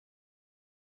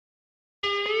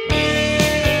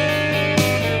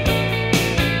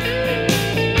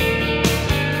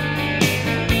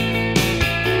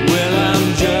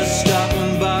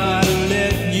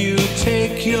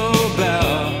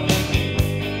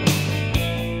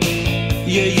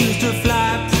You used to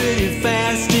fly pretty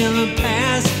fast in the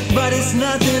past, but it's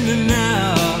nothing to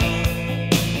now.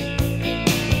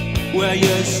 Well,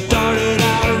 you started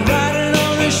out riding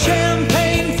on a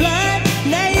champagne flight.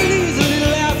 Now you lose a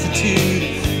little altitude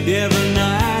every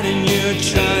night, and you're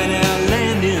trying out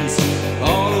landings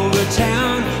all over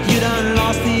town. You done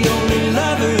lost the only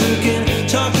lover who can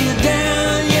talk you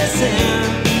down. Yes,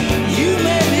 and you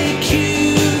may be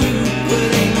cute, but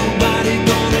ain't nobody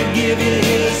gonna give you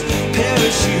his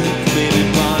parachute. Baby,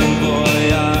 bon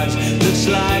voyage, looks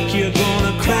like you're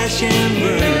gonna crash and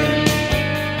burn.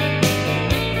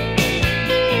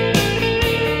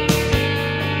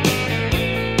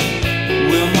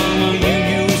 Well, mama, you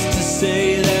used to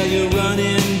say that your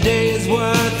running days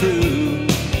were through.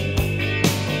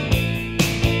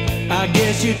 I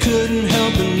guess you couldn't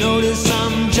help but notice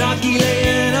some jockey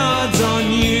laying odds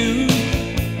on you.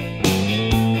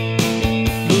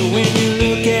 But when you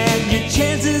look at your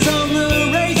chances on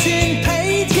the racing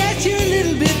page, get you a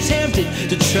little bit tempted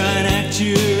to try and act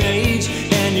your age.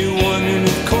 And you're wondering,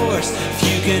 of course, if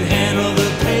you can handle the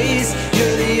pace.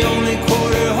 You're the only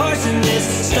quarter horse in this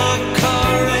stock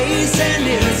car race, and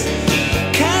it's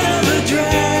kind of a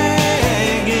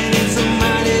drag, and it's a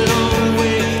mighty long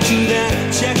way to that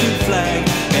checkered flag.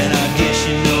 And I guess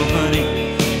you know, honey,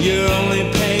 you're only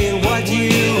paid what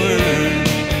you earn.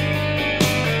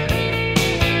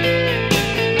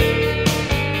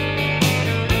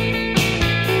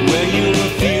 Well, you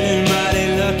were feeling mighty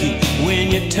lucky when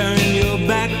you turned your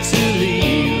back to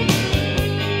leave.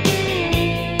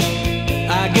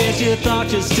 I guess you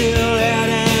thought you still had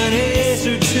an ace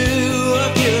or two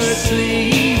up your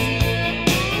sleeve.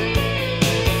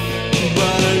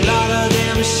 But a lot of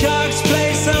them sharks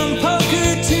play some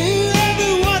poker too.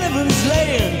 Every one of them's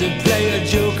laying to play a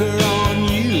joker on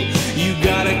you. You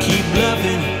gotta keep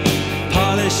bluffing,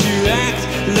 polish your act,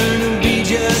 learn to be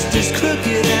just as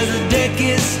crooked as the deck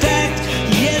is stacked.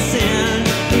 Yes, and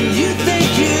you think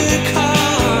your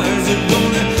cards are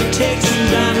gonna take some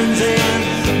diamonds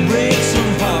and break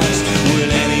some hearts.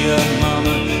 Well, any up,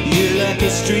 mama, your lucky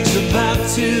streak's about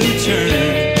to turn.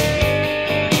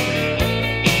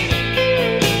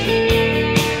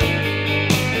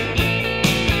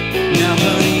 Now,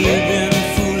 honey, you've been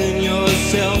fooling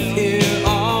yourself here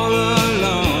all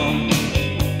along.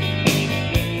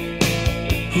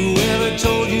 Whoever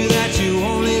told you that you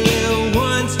only live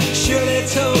once surely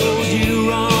told you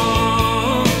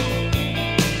wrong.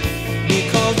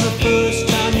 Because the first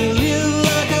time you live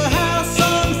like a house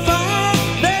on fire,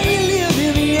 then you live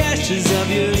in the ashes of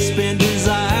your spent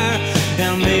desire.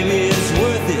 And maybe it's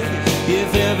worth it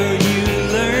if ever you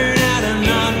learn how to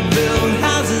not build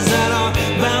houses that are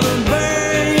bound to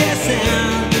burn. Yes,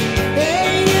 and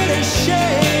ain't it a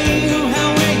shame how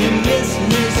when you miss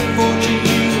misfortune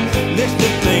you miss the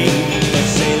thing that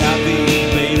say la vie,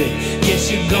 baby. Guess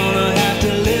you're gonna have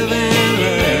to live and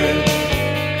learn.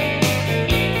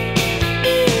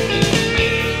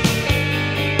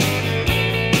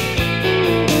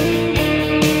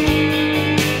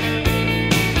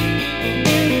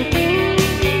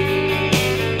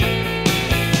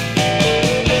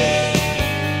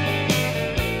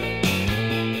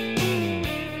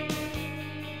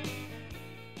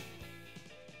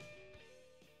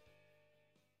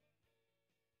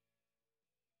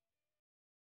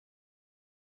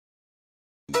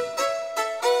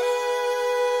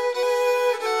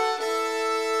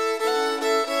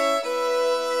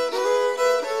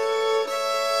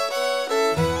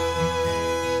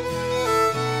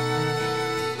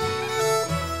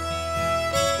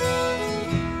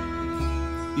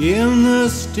 In the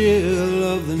still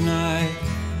of the night,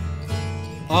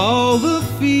 all the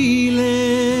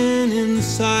feeling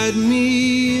inside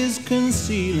me is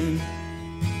concealing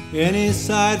any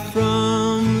sight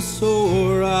from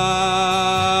sore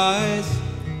eyes.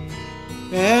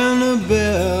 And the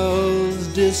bell's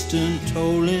distant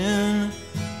tolling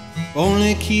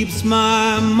only keeps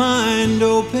my mind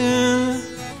open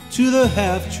to the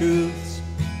half-truths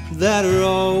that are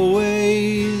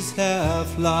always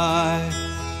half-lie.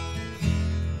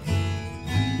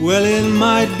 Well, it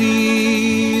might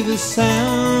be the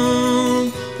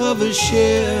sound of a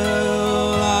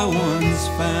shell I once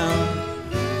found,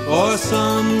 or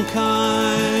some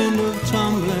kind of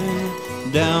tumbling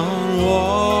down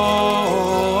wall.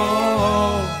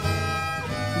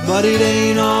 But it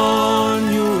ain't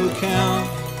on your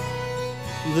account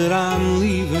that I'm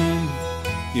leaving,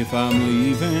 if I'm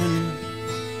leaving.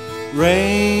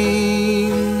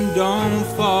 Rain don't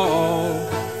fall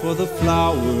for the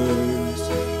flowers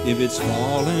if it's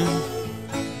falling.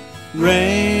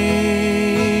 Rain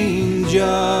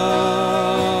just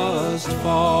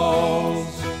falls.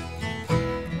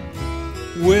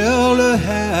 Well, to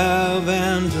have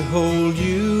and to hold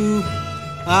you,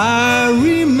 I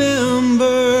remember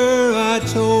I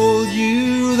told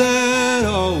you that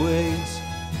always,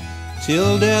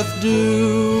 till death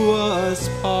do us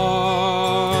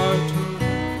part.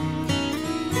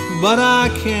 But I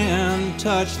can't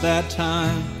touch that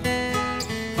time.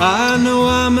 I know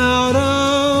I'm out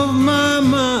of my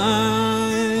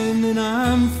mind, and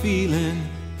I'm feeling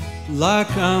like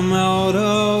I'm out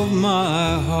of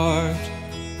my heart.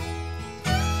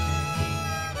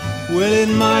 Well, it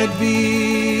might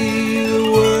be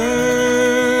the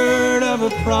word of a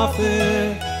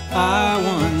prophet I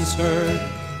once heard,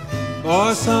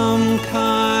 or some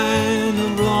kind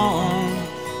of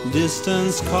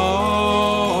long-distance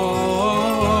call,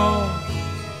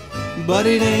 but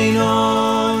it ain't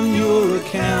on your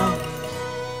account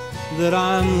that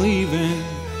I'm leaving,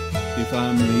 if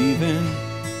I'm leaving.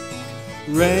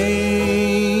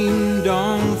 Rain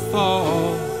don't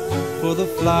fall for the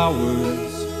flowers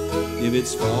if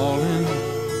it's falling.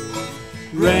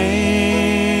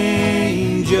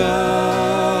 Rain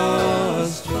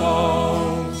just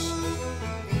falls.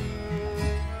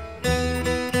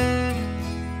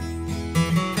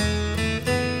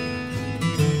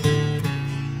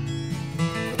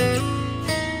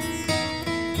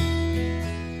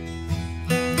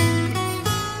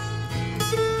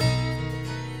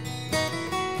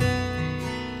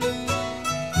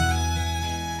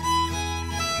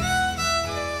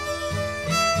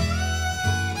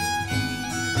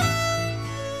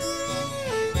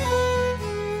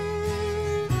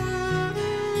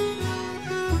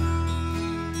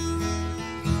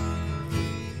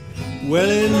 Well,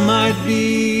 it might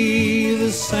be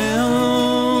the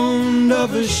sound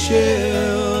of a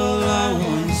shell I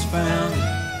once found,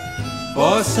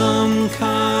 or some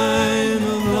kind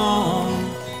of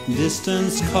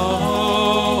long-distance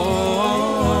call,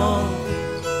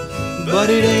 but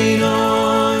it ain't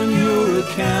on your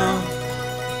account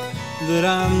that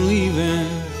I'm leaving,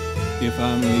 if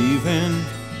I'm leaving.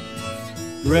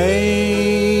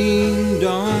 Rain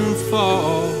don't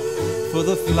fall for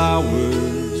the flowers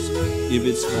if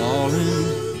it's falling.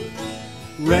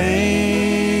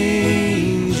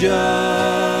 Rain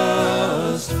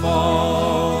just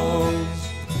falls.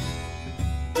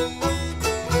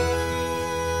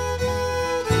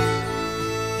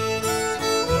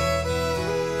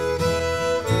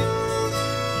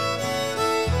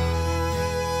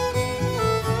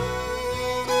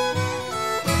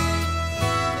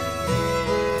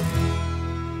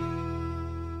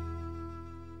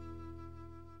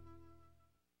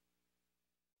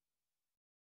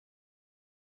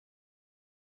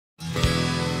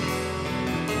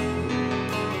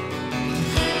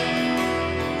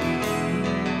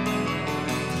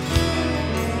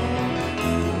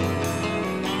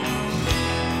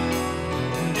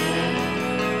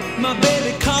 My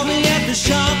baby called me at the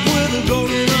shop with a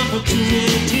golden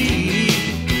opportunity.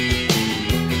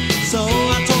 So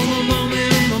I told my mom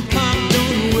and my pop,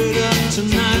 don't wait up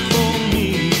tonight for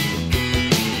me.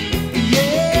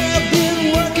 Yeah, I've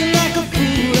been working like a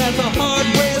fool at the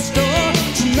hardware store.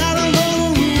 Tonight I'm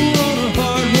gonna rule on a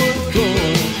hardwood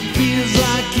floor. Feels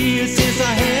like years since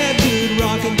I had good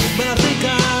rockin', but I think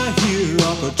I hear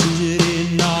opportunity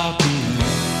knocking.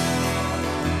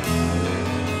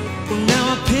 Well, now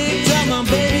I picked up my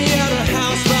baby at her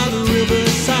house by the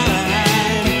riverside.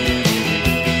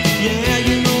 Yeah,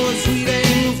 you know her sweet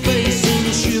angel face and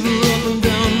the shiver up and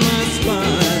down my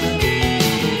spine.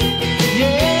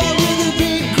 Yeah, with the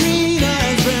big green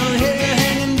eyes, brown hair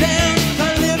hanging down,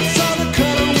 her lips are the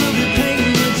color we'll be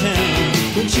painting the town.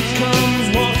 When she comes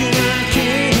walking, I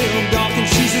can't help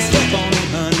gawking. She's a step on it,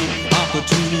 honey.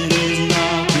 Opportunity's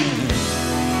knocking.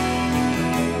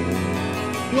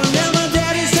 Well, now my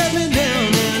daddy set me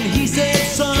down and he said,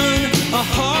 son, a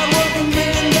hard-working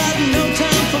man got no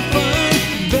time for fun.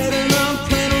 Better not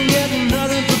plan on getting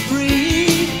nothing for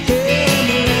free. Yeah, in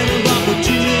the land of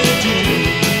opportunity.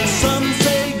 Some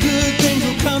say good things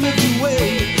will come if you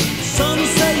wait. Some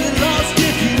say you're lost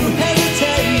if you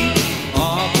hesitate.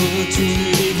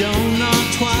 Opportunity don't knock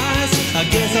twice. I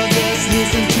guess I'll just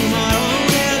listen to my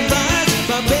own advice.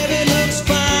 My baby looks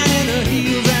fine in her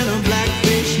heels and her black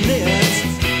fishnets.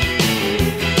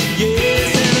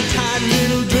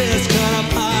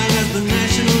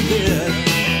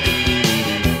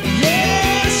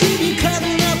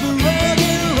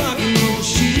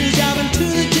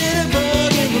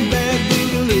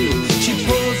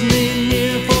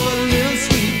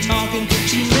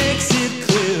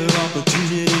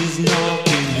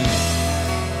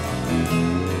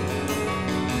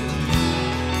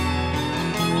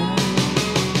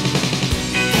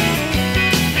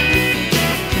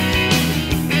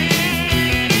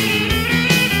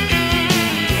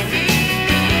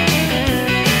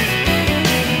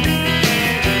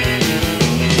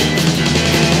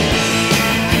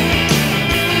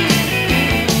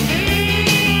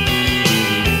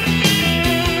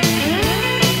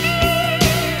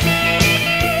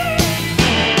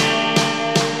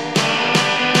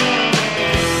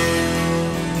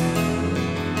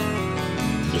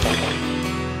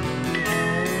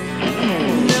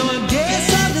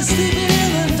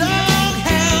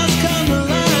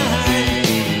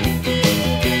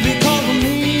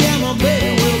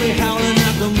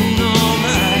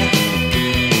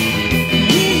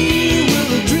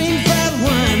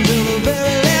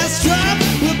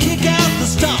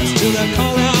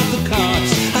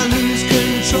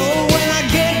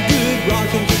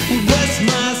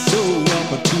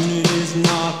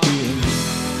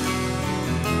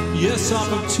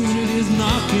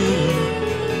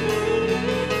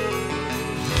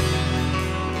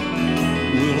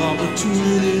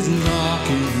 Opportunity's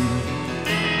knocking.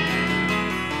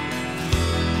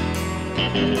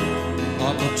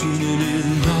 Opportunity's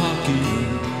knocking.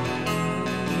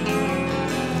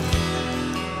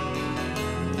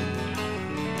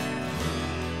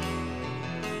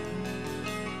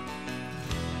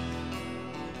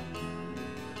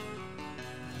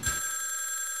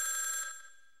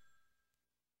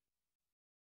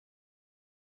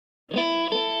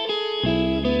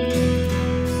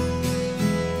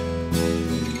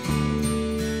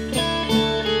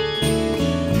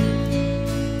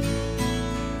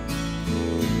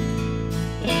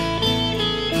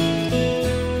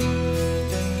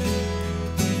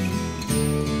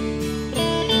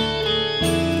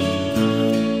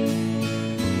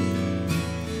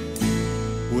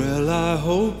 Well, I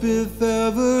hope if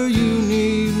ever you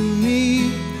need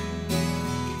me,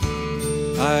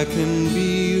 I can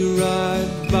be right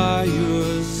by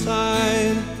your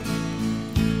side.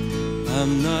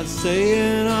 I'm not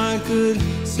saying I could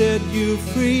set you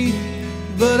free,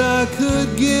 but I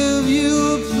could give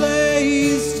you a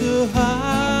place to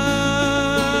hide.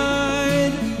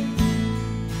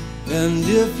 And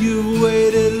if you've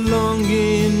waited long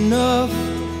enough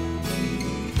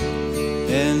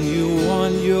and you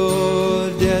want your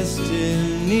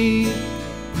destiny,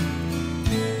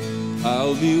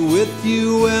 I'll be with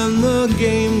you when the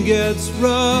game gets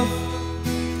rough.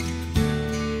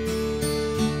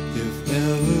 If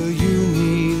ever you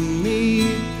need me,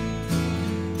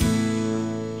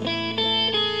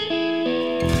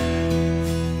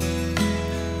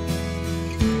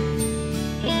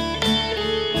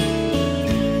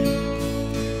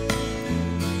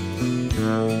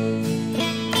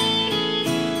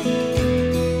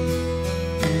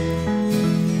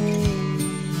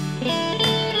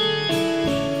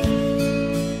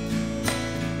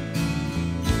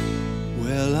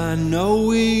 well, I know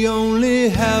we only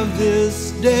have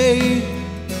this day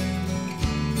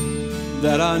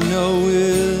that I know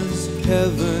is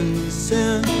heaven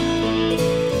sent.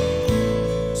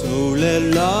 So let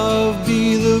love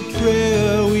be the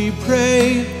prayer we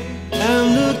pray,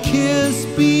 and a kiss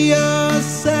be our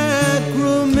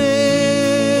sacrament.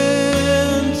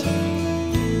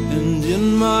 And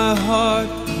in my heart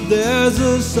there's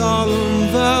a solemn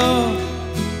vow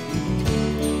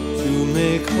to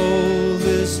make whole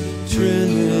this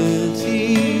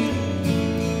Trinity.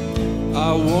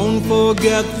 I won't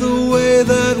forget the way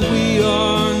that we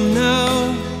are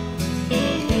now.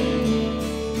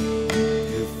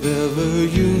 If ever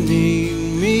you need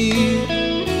me,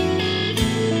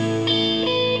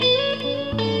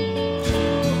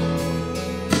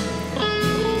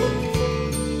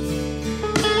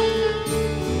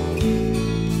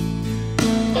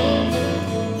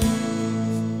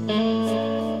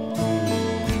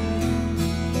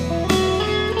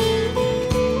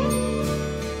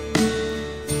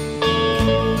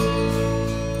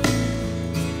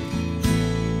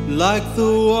 like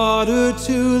the water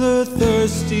to the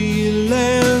thirsty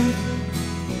land,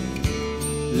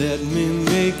 let me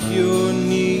make your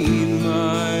need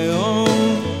my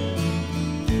own.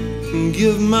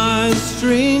 Give my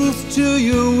strength to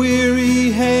your weary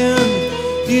hand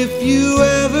if you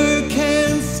ever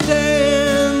can't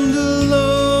stand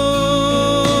alone.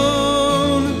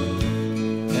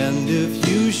 And if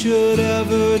you should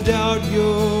ever doubt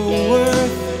your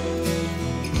worth,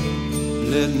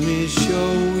 let me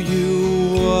show you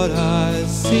what I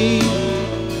see.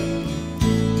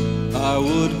 I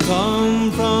would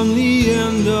come from the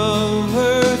end of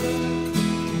earth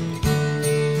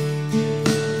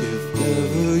if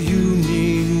ever you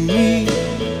need me.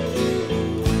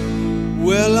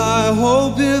 Well, I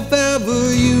hope if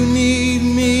ever you need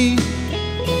me,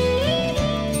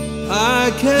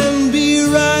 I can be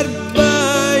right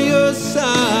by your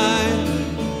side.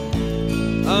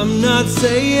 I'm not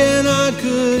saying I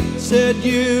could set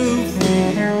you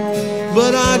free,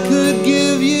 but I could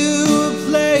give you a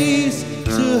place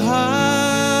to hide.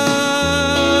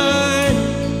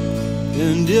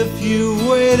 And if you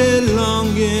waited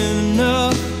long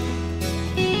enough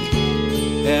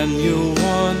and you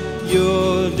want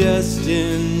your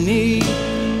destiny,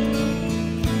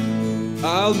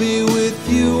 I'll be with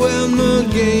you when the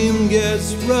game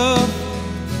gets rough.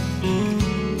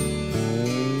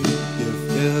 If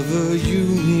ever you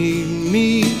need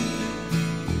me,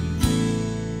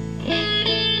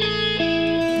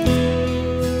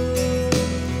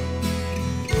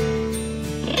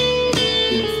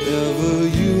 if ever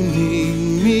you need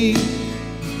me,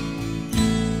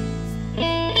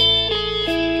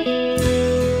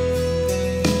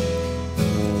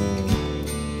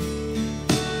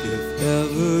 if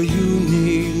ever you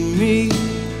need me.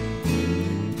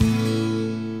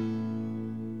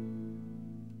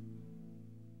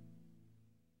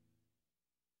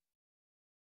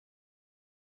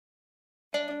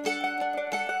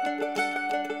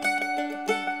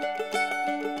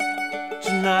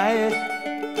 Tonight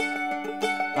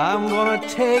I'm gonna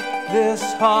take this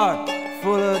heart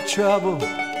full of trouble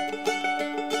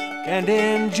and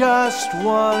in just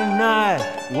one night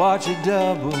watch it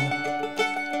double.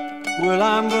 Well,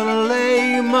 I'm gonna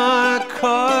lay my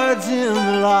cards in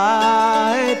the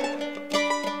light.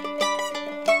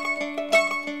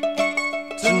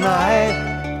 Tonight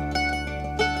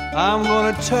I'm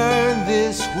gonna turn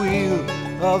this wheel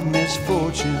of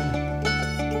misfortune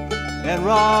and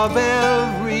rob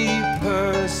every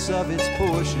purse of its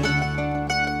portion.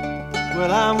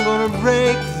 Well, I'm gonna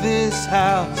break this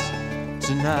house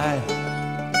tonight.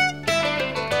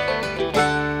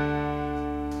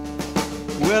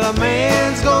 Well, a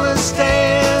man's gonna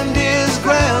stand his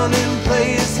ground and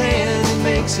play his hand. It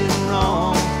makes him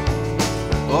wrong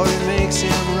or it makes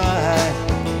him right,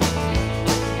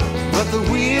 but the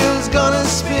wheel's gonna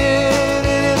spin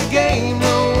in a game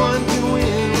no one can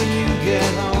win when you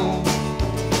get home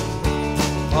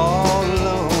all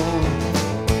alone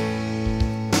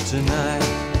tonight.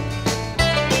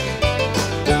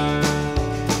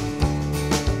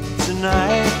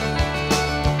 Tonight,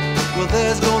 well,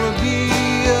 there's gonna be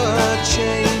a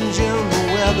change in the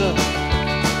weather,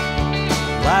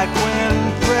 like when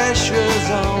pressure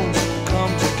zones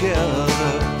come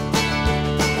together.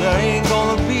 There ain't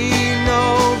gonna be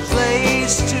no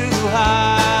place to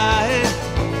hide.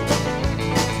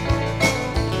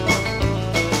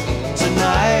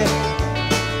 Tonight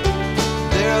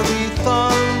there'll be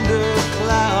thunder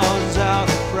clouds out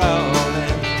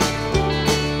crowding,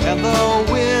 and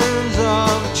the winds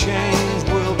of change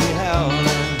will be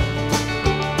howling.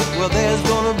 Well, there's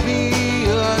gonna be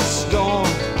a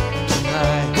storm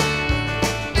tonight.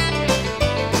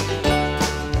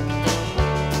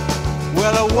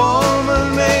 Well, a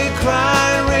woman may cry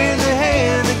and raise her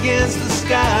hand against the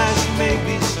sky. She may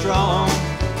be strong,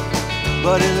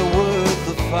 but is it worth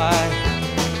the fight?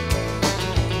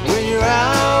 When you're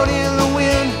out in the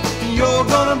wind, you're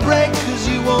gonna break, 'cause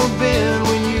you won't bend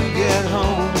when you get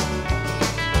home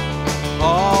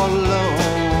all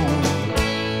alone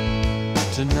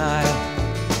tonight.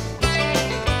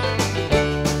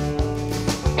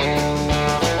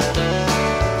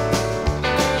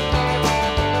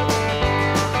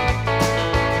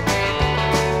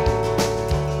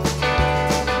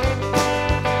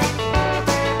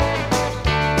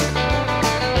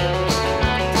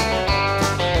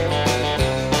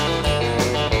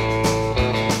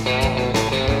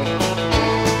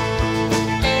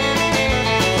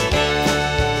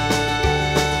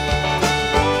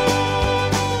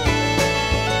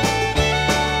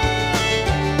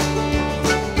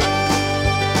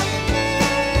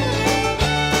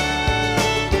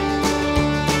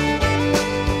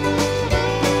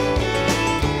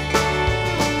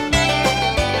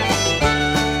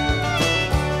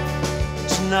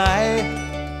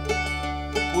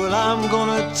 Well, I'm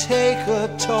gonna take a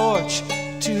torch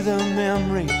to the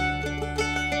memory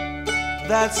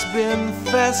that's been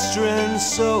festering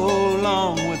so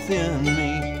long within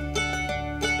me,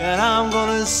 and I'm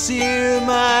gonna sear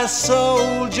my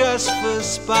soul just for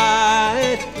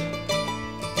spite.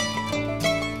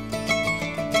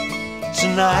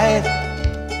 Tonight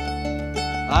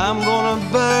I'm gonna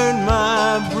burn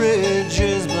my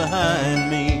bridges behind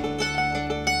me,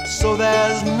 so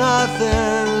there's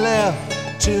nothing left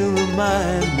to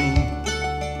remind me.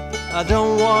 I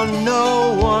don't want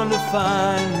no one to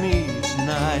find me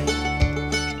tonight.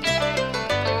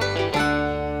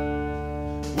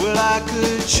 Well, I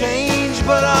could change,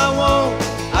 but I won't.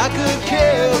 I could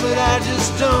care, but I just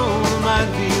don't. I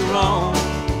might be wrong,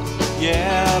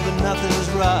 yeah, but nothing's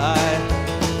right.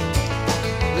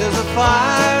 There's a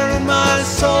fire in my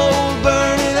soul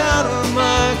burning out of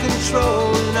my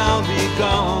control, and I'll be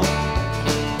gone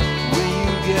when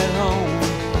you get home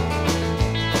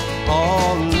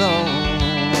all alone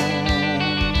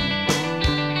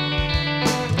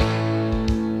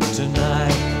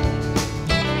tonight.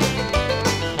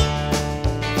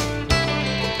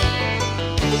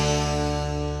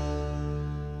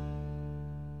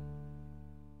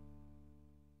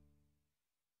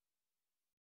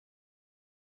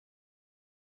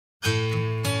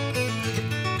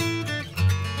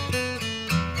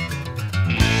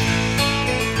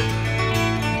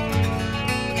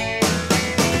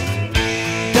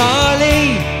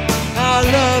 Darlene, our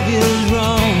love is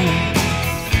wrong,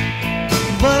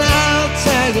 but I'll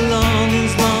tag along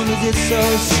as long as it's so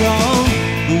strong.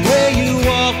 The way you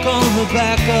walk on the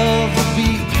back of the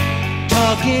beat,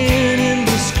 talking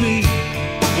indiscreet,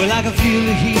 well, I can feel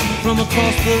the heat from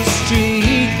across the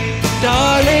street.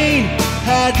 Darlene,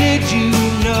 how did you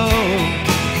know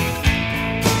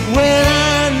when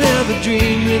I never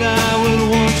dreamed that I would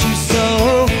want you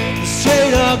so?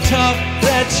 talk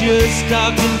that you're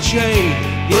stock in trade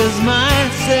is my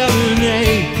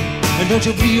serenade. And don't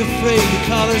you be afraid to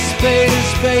call a spade a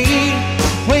spade.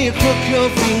 When you crook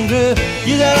your finger,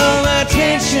 you got all my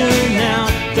attention now,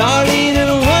 Darlene,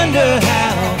 and I wonder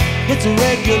how it's a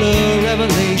regular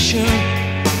revelation.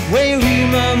 When you read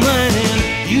my mind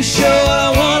and you show what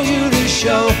I want you to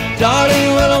show,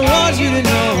 Darlene, well, I want you to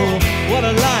know what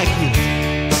I like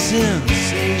is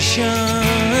sensation.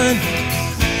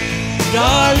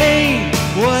 Darlene,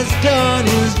 what's done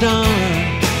is done.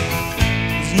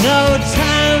 There's no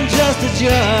time just to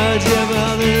judge every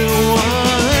other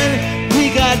one.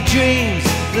 We got dreams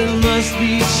that must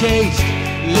be chased,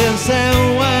 lips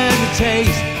and wine to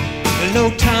taste, and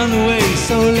no time to waste,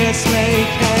 so let's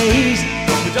make haste.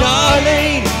 But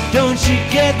Darlene, don't you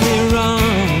get me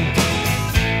wrong,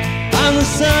 I'm the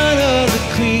son of the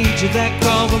creature that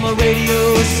called from a radio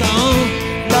song.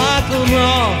 Lock 'em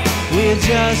all with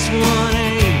just one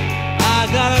aim, I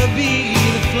gotta be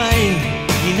the flame.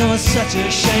 You know it's such a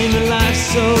shame that life's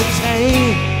so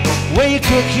tame. When you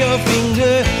crook your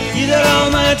finger, you got all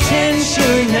my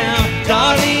attention now,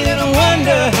 Darlene, and I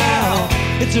wonder how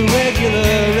it's a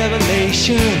regular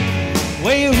revelation.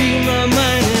 When you read my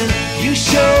mind and you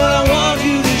show what I want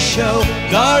you to show,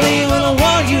 Darlene, well, I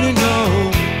want you to know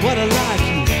what I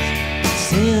like is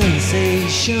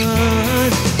sensation.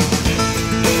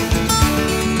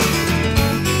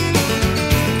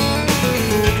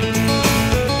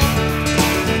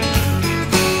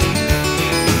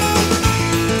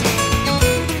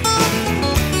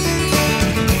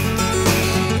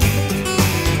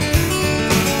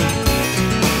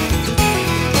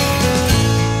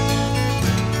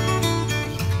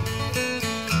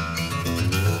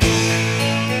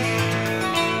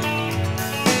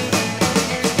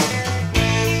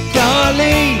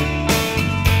 Darlene,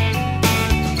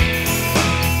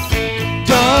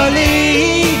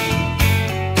 Darlene,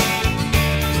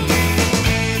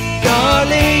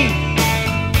 Darlene,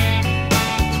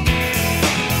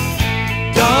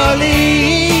 Darlene.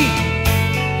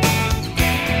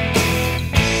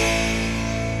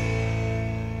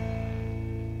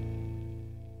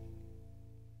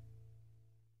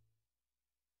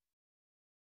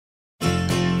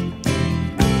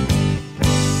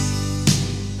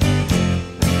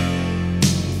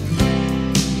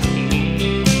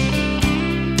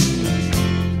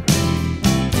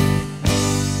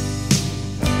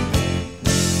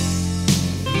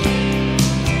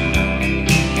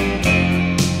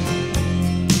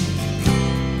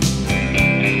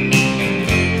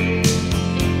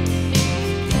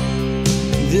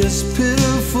 This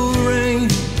pitiful rain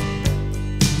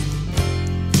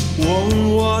won't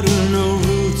water no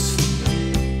roots.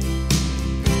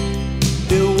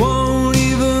 It won't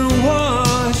even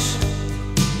wash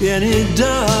any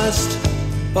dust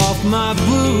off my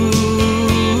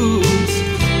boots.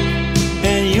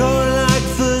 And you're like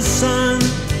the sun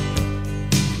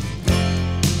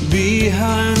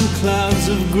behind clouds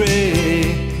of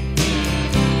gray.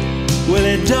 Well,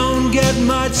 it don't get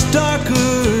much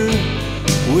darker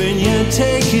when you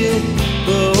take it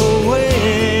away.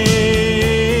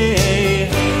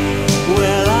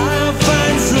 Well, I'll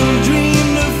find some dream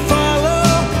to follow,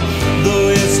 though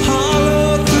it's hollow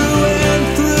through and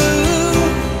through.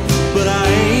 But I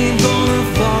ain't gonna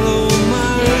follow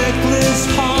my reckless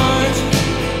heart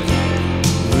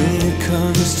when it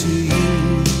comes to you.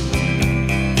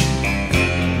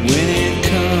 When it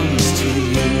comes to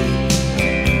you.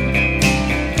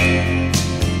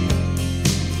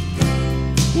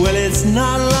 Well, it's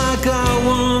not like I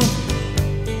want,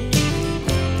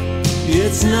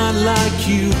 it's not like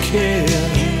you care.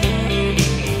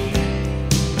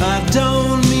 I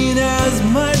don't mean as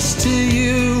much to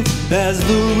you as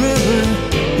the ribbon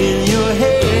in your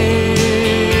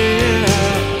hair.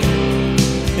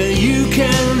 And you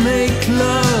can make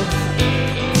love,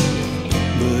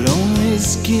 but only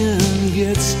skin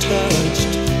gets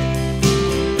touched.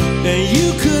 And you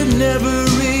could never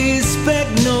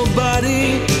respect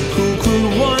nobody who could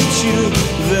want you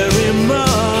very much.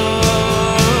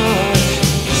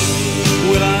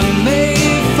 Well, I may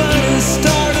find a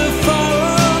star to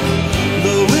follow,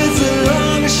 though it's a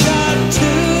long shot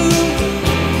too.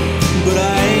 But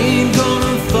I ain't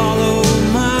gonna follow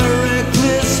my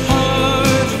reckless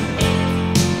heart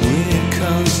when it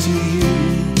comes to you.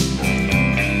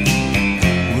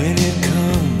 When it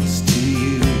comes to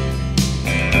you.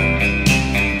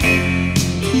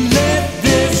 Let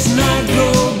this night go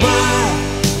by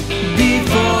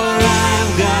before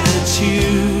I've gotta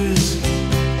choose.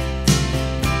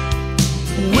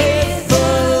 With the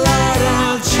light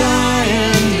I'll try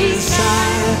and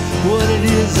decide what it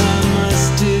is I must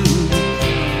do.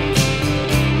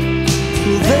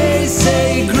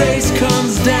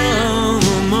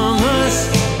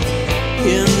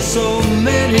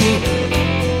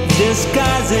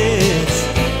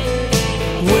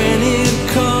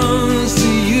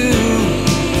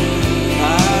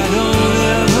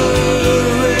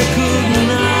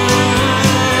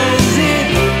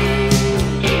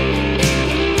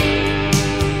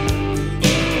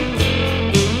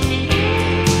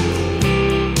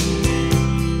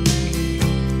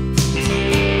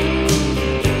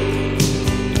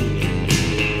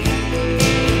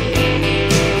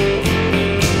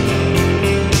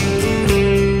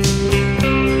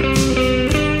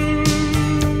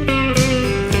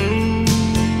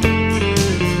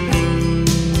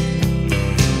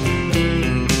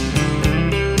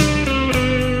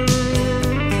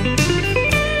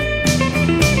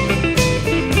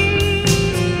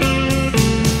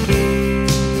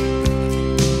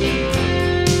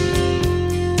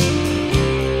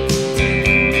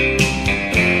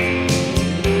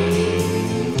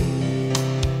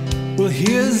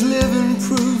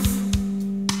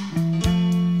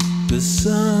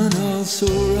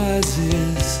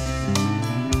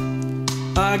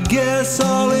 I guess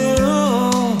all in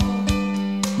all,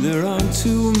 there aren't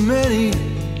too many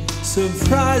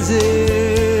surprises.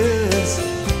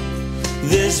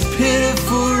 This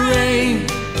pitiful rain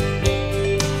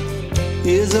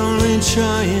is only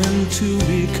trying to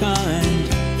be kind,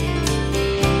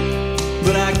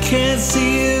 but I can't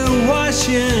see it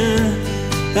washing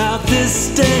out this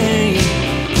stain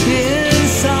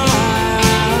inside.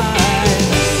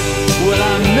 Well,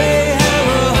 I may have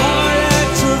a hard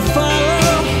act to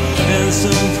follow and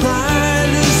some pride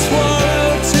to swallow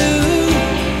too,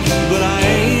 but I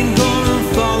ain't gonna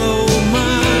follow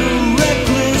my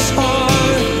reckless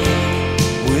heart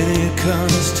when it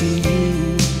comes to you.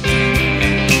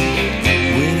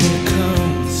 When it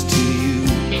comes to you.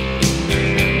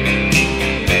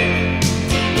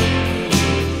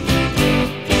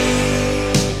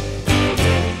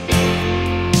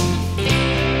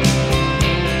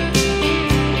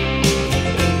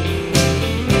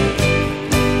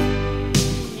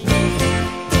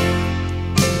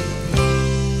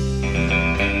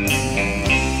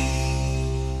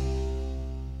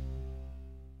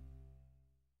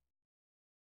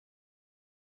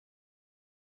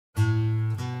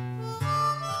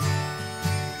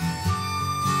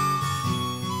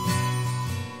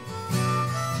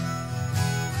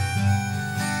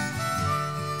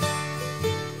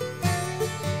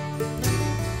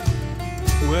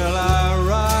 Well, I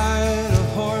ride a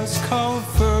horse called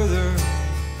Further,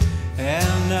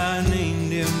 and I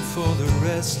named him for the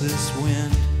restless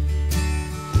wind,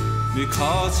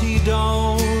 because he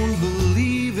don't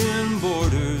believe in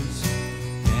borders,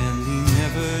 and he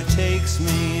never takes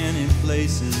me any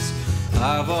places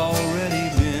I've already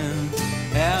been.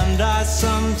 And I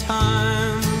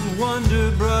sometimes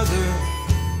wonder, brother,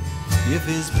 if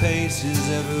his pace is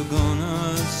ever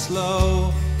gonna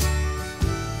slow,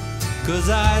 'cause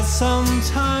I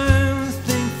sometimes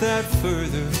think that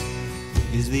Further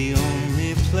is the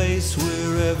only place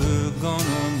we're ever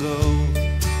gonna go.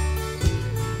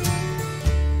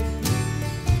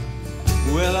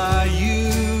 Well, I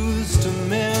used to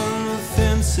mend the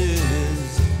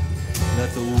fences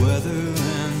that the weather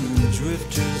and the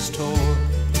drifters tore,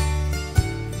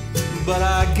 but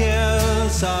I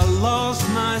guess I lost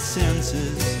my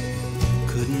senses,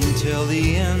 couldn't tell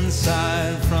the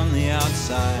inside from the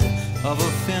outside of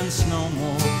a fence no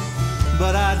more.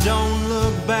 But I don't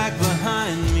look back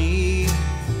behind me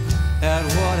at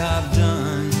what I've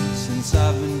done since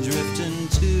I've been drifting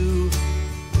too.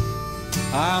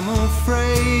 I'm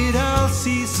afraid I'll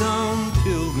see some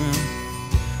pilgrim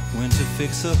went to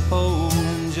fix a hole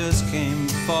and just came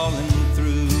falling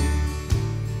through.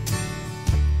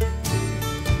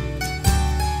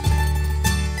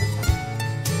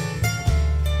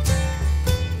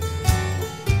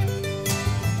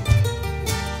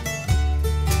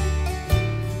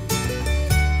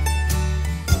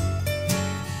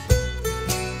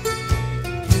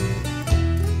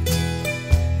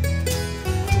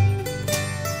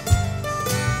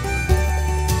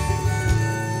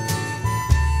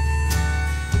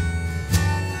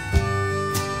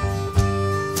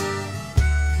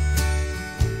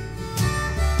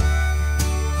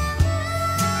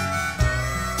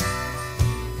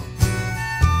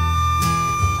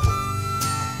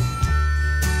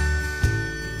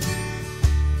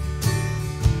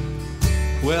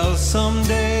 Well,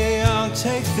 someday I'll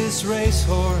take this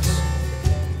racehorse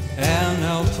and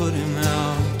I'll put him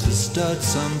out to stud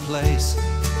someplace,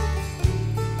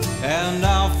 and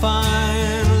I'll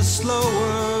find a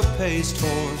slower paced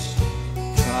horse,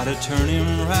 try to turn him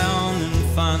round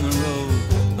and find the road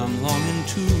I'm longing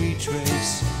to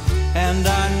retrace. And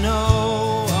I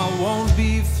know I won't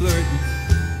be flirting,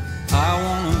 I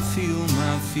wanna feel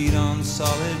my feet on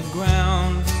solid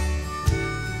ground.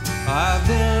 I've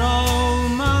been all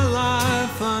my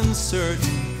life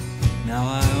uncertain, now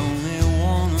I only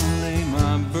wanna lay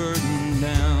my burden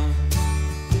down.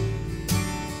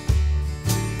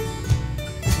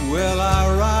 Well, I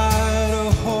ride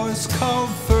a horse called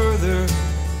Further,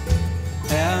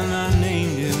 and I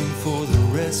named him for the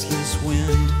restless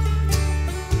wind,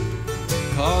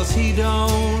 'cause he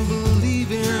don't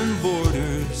believe in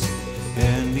borders,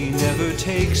 and he never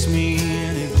takes me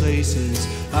any places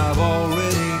I've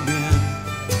already been.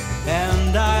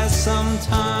 And I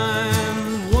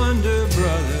sometimes wonder,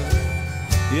 brother,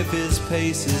 if his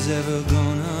pace is ever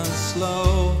gonna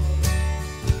slow,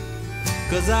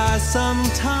 'cause I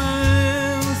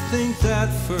sometimes think that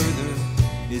Further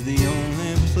is the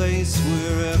only place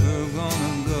we're ever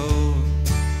gonna go.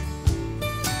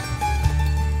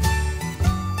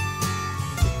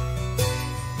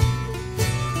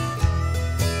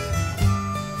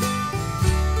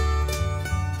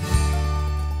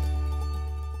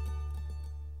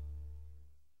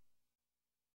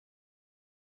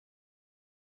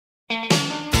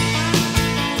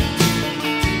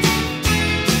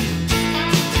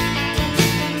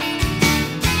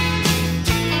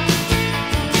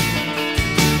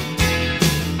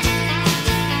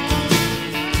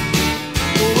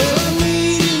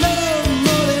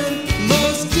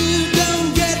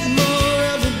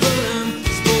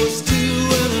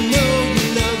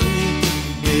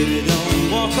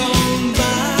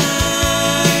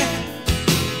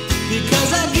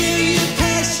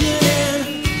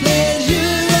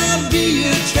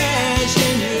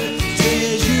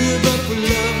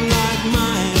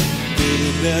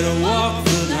 walk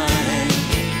the line.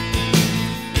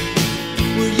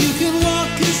 Well, you can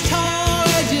walk as tall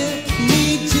as you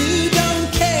need to. Don't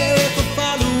care if a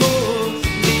follower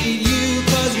lead you,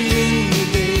 'cause you're in me,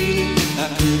 baby. I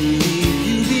couldn't leave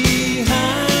you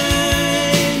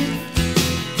behind.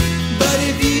 But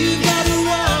if you gotta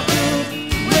walk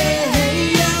away,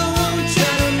 I won't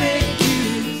try to make you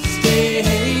stay.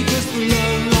 Just for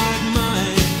love like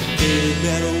mine, you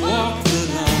better walk the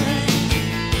line.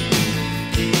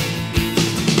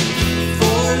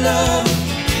 For love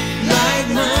like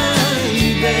mine, you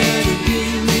better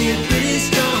give me a pretty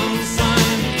strong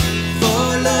sign. For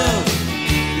love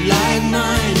like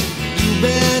mine, you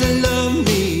better love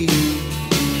me.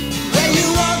 Well, you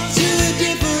walk to a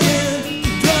different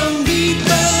drum beat,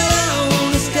 but I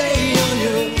wanna stay on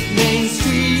your main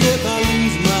street. If I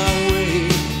lose my way,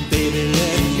 baby,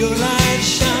 let your light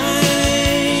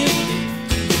shine.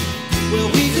 Well,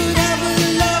 we could have a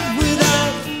love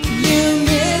without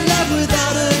limit, love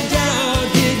without a doubt,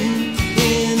 hidden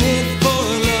in it for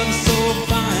a love so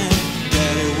fine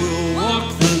that it will walk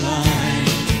the line.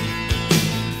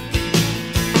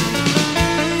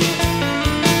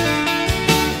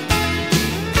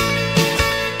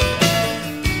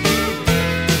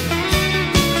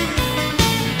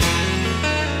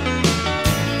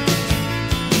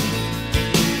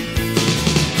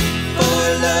 For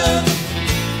love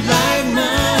like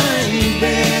mine, you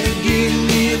better give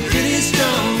me a pretty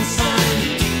strong sign.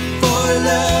 For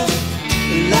love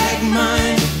like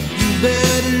mine, you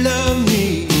better love me.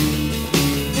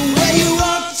 Well, you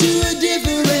walk to a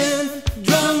different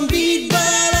drum beat,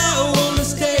 but I wanna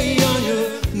stay on your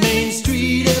main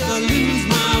street. If I lose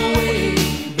my way,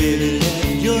 baby, let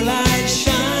your light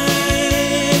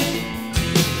shine.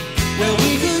 Well,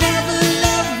 we could have a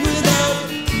love without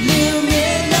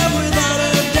limit, love without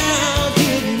a doubt,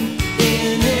 hidden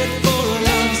in it for a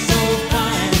love so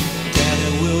fine that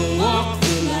it will walk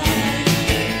the line.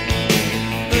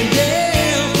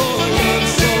 Yeah, for a love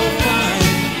so fine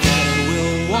that it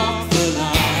will walk the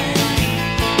line.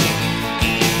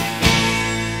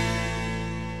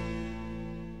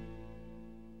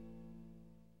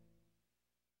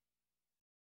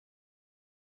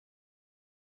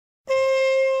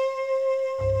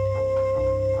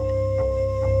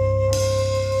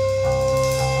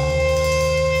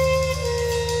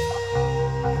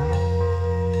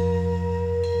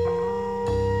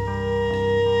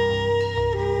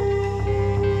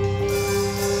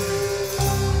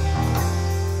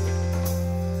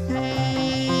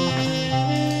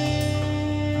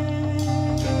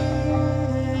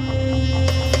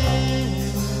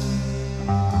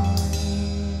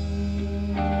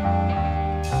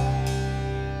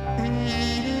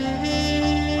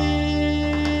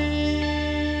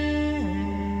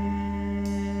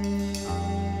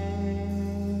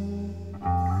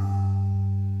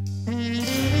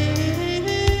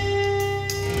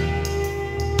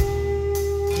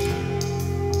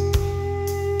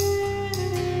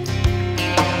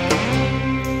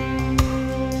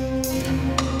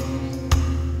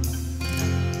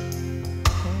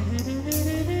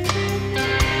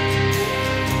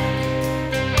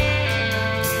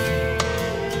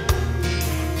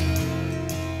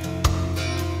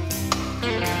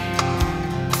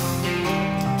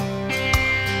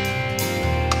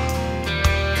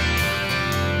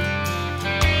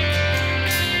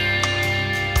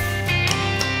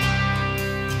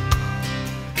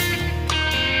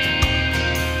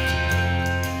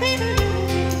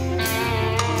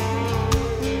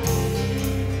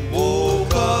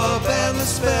 Woke up and the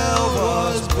spell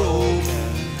was broken.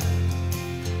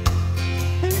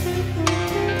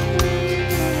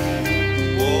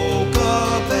 Woke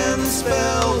up and the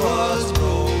spell was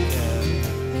broken.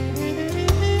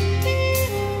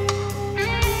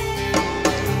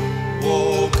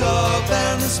 Woke up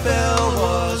and the spell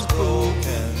was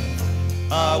broken.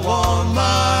 I want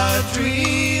my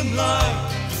dream life.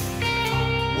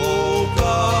 Woke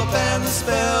up and the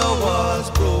spell was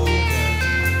broken.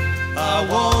 I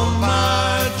want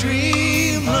my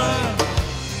dream life.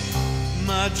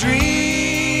 My dream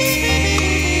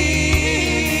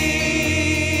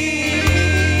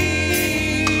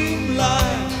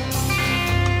life.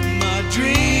 My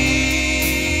dream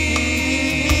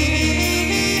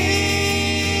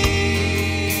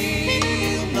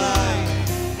life.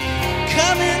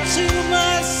 Coming to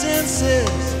my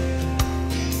senses,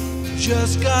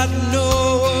 just got no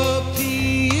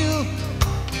appeal.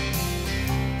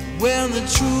 When the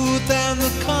truth and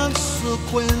the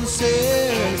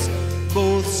consequences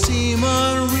both seem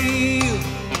unreal.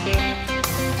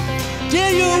 Do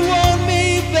you want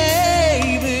me,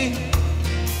 baby?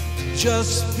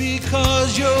 just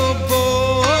because you're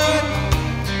bored.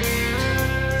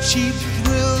 Cheap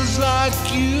thrills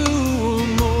like you are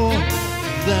more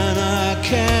than I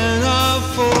can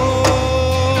afford.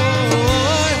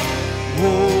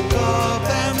 Woke up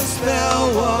and the spell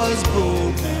was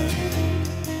broken.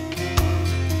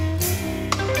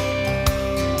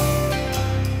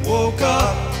 Woke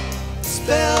up, the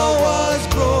spell was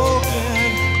broken.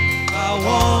 I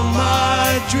want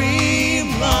my dream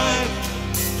life,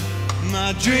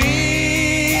 my dream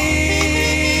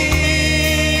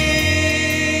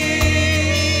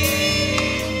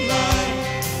life,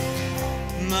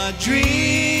 my dream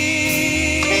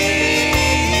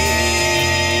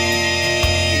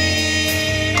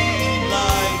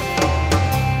life.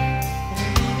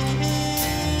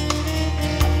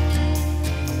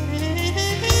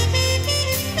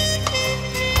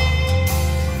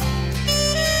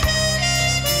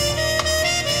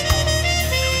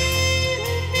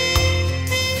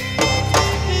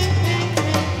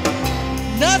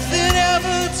 Nothing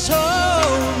ever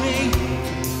told me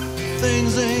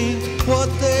things ain't what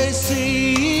they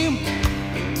seem.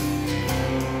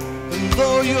 And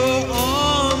though your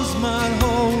arms might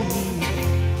hold me,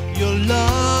 your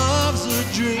love's a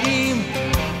dream.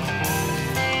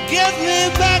 Give me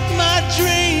back my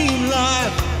dream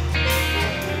life,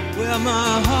 where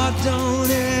my heart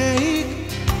don't ache.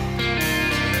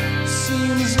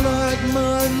 Seems like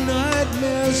my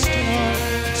nightmares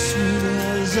start soon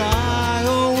as I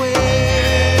awake.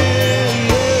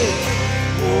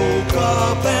 Woke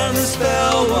up and the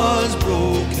spell was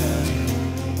broken.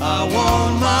 I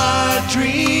want my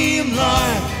dream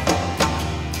life.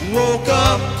 Woke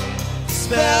up, the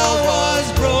spell was